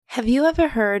Have you ever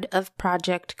heard of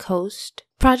Project Coast?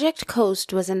 Project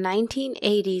Coast was a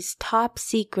 1980s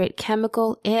top-secret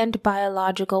chemical and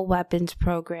biological weapons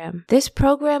program. This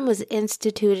program was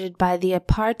instituted by the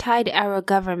apartheid-era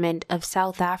government of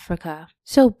South Africa.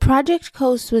 So Project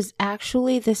Coast was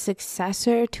actually the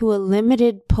successor to a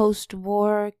limited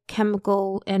post-war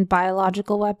chemical and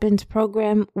biological weapons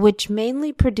program, which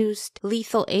mainly produced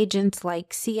lethal agents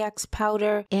like CX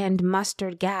powder and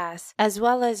mustard gas, as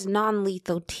well as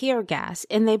non-lethal tear gas,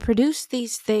 and they produced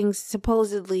these things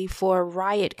supposedly for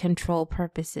riot control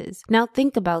purposes. Now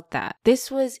think about that.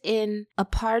 This was in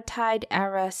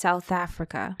apartheid-era South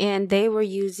Africa, and they were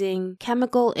using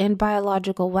chemical and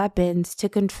biological weapons to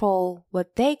control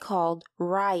what they called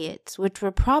riots, which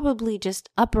were probably just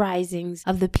uprisings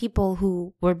of the people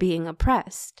who were being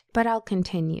oppressed. But I'll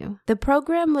continue. The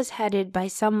program was headed by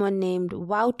someone named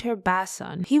Wouter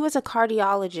Basson. He was a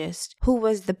cardiologist who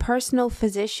was the personal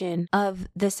physician of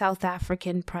the South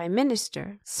African Prime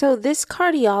Minister. So this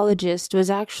cardiologist was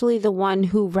actually the one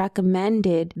who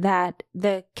recommended that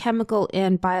the chemical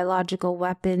and biological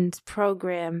weapons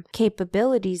program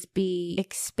capabilities be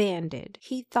expanded.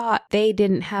 He thought they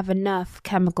didn't have enough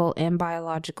chemical and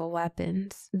biological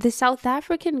weapons. The South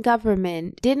African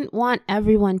government didn't want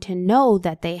everyone to know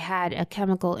that they had a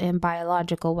chemical and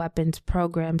biological weapons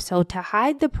program, so to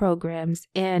hide the programs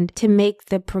and to make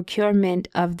the procurement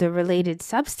of the related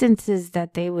substances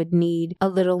that they would need a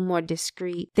little more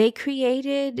discreet, they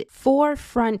created 4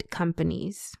 front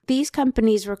companies. These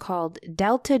companies were called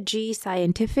Delta G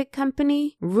Scientific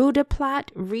Company, Rudaplat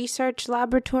Research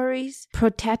Laboratories,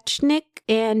 Protechnik,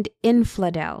 and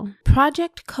Infladel.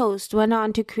 Project Coast went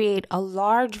on to create a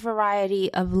large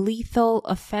variety of lethal,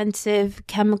 offensive,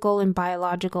 chemical and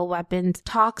biological weapons,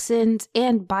 toxins,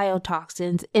 and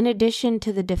biotoxins, in addition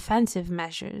to the defensive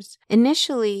measures.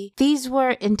 Initially, these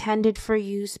were intended for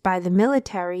use by the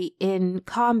military in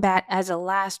combat as a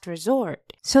last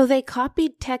resort. So they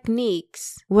copied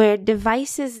techniques where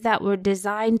devices that were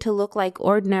designed to look like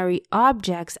ordinary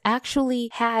objects actually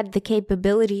had the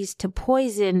capabilities to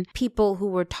poison people who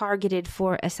were targeted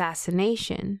for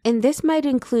assassination. And this might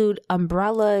include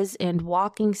umbrellas and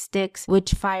walking sticks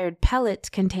which fired pellets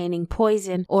containing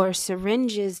poison, or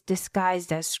syringes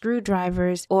disguised as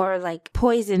screwdrivers, or like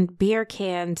poisoned beer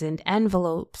cans and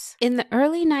envelopes. In the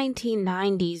early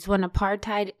 1990s, when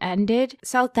apartheid ended,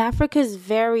 South Africa's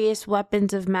various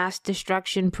weapons of mass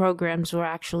destruction programs were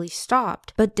actually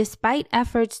stopped. But despite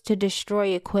efforts to destroy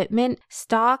equipment,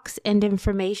 stocks and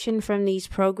information from these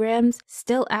programs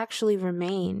still actually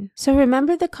remain. So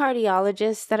remember the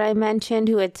cardiologist that I mentioned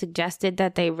who had suggested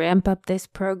that they ramp up this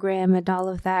program and all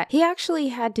of that? He actually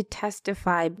had to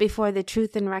testify before the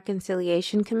Truth and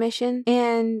Reconciliation Commission,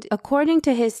 and according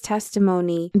to his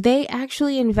testimony, they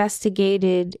actually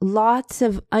investigated lots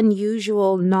of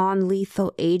unusual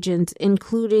non-lethal agents,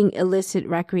 including illicit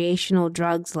recreational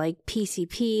drugs like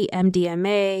PCP,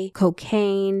 MDMA,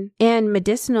 cocaine, and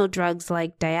medicinal drugs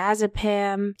like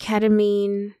diazepam,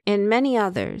 ketamine, and many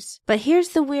others. But here's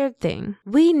the weird thing.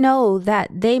 We know that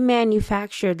they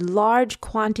manufactured large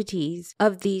quantities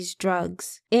of these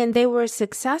drugs, and they were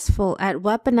successful at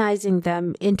weaponizing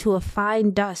them into a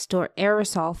fine dust or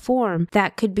aerosol form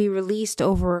that could be released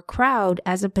over a crowd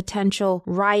as a potential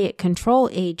riot control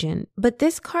agent. But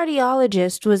this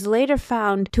cardiologist was later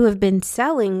found to have been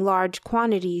selling large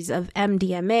quantities of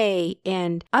MDMA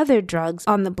and other drugs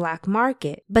on the black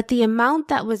market. But the amount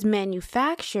that was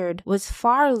manufactured was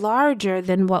far larger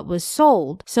than what was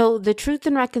sold. So the Truth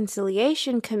and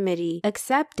Reconciliation Committee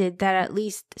accepted that at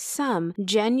least some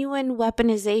genuine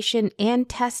weaponization and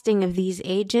testing of these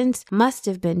agents must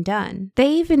have been done. They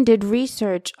even did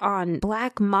research on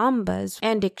black mambas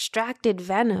and extracted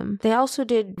venom. They also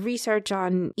did research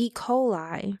on E.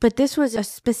 coli, but this was a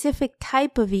specific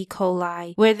type of E.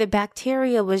 coli where the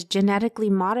bacteria was genetically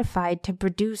modified to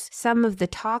produce some of the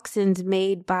toxins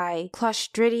made by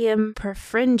Clostridium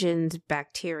perfringens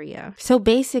bacteria. So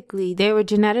basically, they were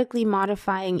genetically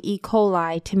modifying E.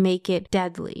 coli to make it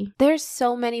deadly. There's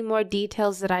so many more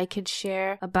details that I could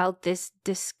share about this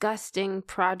disgusting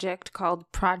project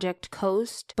called Project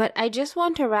Coast, but I just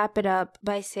want to wrap it up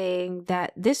by saying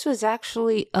that this was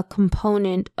actually a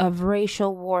component of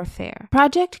racial warfare.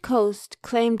 Project Coast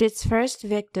claimed its first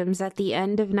victims at the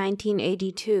end of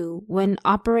 1982 when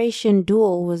Operation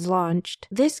Duel was launched.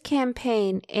 This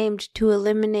campaign aimed to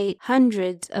eliminate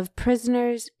hundreds of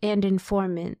prisoners and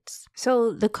informants.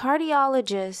 So the cardiologist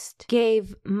biologists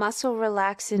gave muscle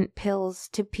relaxant pills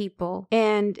to people,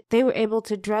 and they were able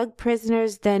to drug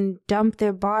prisoners, then dump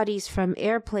their bodies from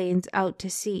airplanes out to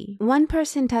sea. One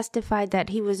person testified that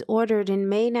he was ordered in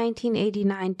May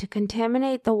 1989 to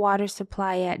contaminate the water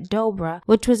supply at Dobra,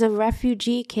 which was a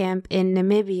refugee camp in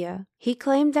Namibia. He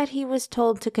claimed that he was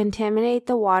told to contaminate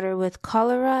the water with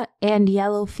cholera and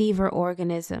yellow fever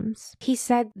organisms. He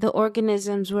said the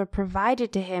organisms were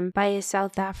provided to him by a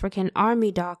South African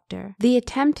army doctor. The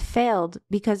attempt failed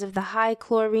because of the high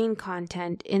chlorine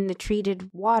content in the treated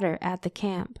water at the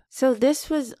camp. So this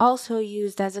was also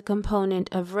used as a component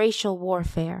of racial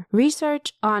warfare.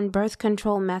 Research on birth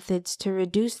control methods to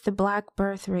reduce the black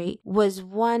birth rate was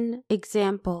one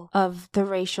example of the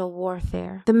racial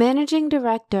warfare. The managing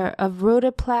director of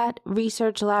Rotoplat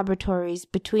Research Laboratories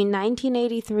between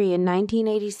 1983 and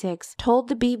 1986 told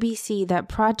the BBC that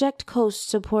Project Coast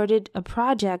supported a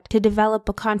project to develop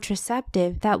a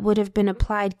contraceptive that would have been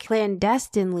applied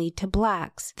clandestinely to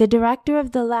blacks. The director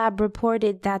of the lab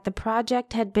reported that the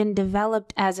project had been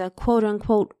developed as a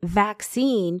quote-unquote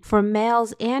vaccine for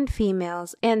males and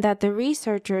females, and that the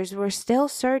researchers were still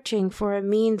searching for a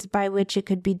means by which it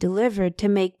could be delivered to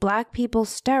make black people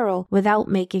sterile without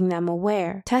making them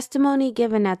aware. Testimony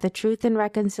given at the Truth and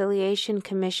Reconciliation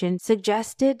Commission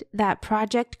suggested that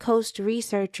Project Coast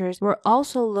researchers were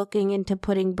also looking into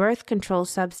putting birth control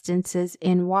substances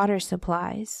in water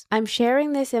supplies. I'm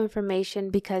sharing this information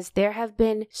because there have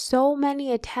been so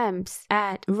many attempts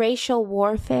at racial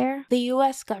warfare. The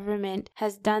U.S. government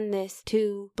has done this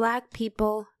to black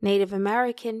people, Native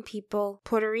American people,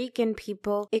 Puerto Rican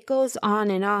people. It goes on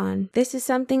and on. This is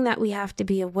something that we have to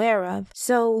be aware of.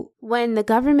 So when the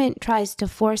government tries to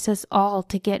force us all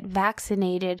to get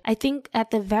vaccinated, I think at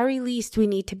the very least we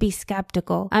need to be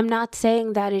skeptical. I'm not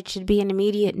saying that it should be an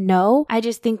immediate no. I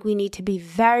just think we need to be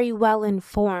very well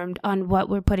informed on what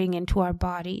we're putting into our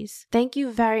bodies. Thank you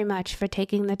very much for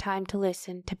taking the time to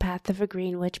listen to Path of a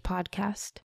Green Witch podcast.